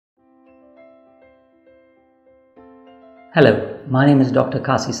Hello, my name is Dr.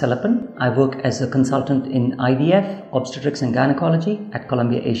 Sellappan. I work as a consultant in IVF, Obstetrics and Gynaecology at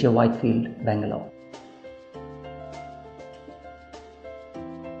Columbia Asia Whitefield, Bangalore.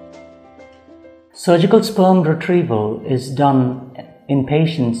 Surgical sperm retrieval is done in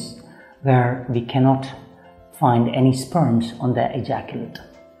patients where we cannot find any sperms on their ejaculate.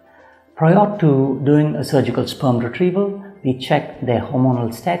 Prior to doing a surgical sperm retrieval, we check their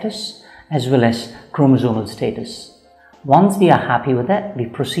hormonal status as well as chromosomal status. Once we are happy with that, we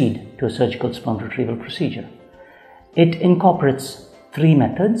proceed to a surgical sperm retrieval procedure. It incorporates three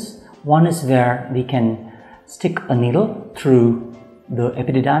methods. One is where we can stick a needle through the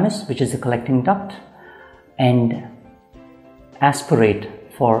epididymis, which is the collecting duct, and aspirate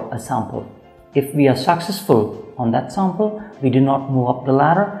for a sample. If we are successful on that sample, we do not move up the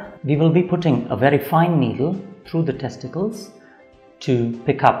ladder. We will be putting a very fine needle through the testicles to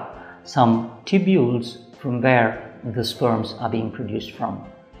pick up some tubules from where the sperms are being produced from.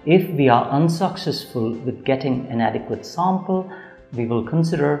 If we are unsuccessful with getting an adequate sample, we will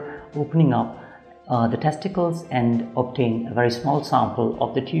consider opening up the testicles and obtain a very small sample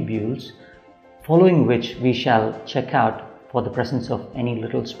of the tubules, following which we shall check out for the presence of any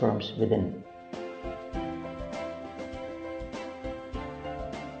little sperms within.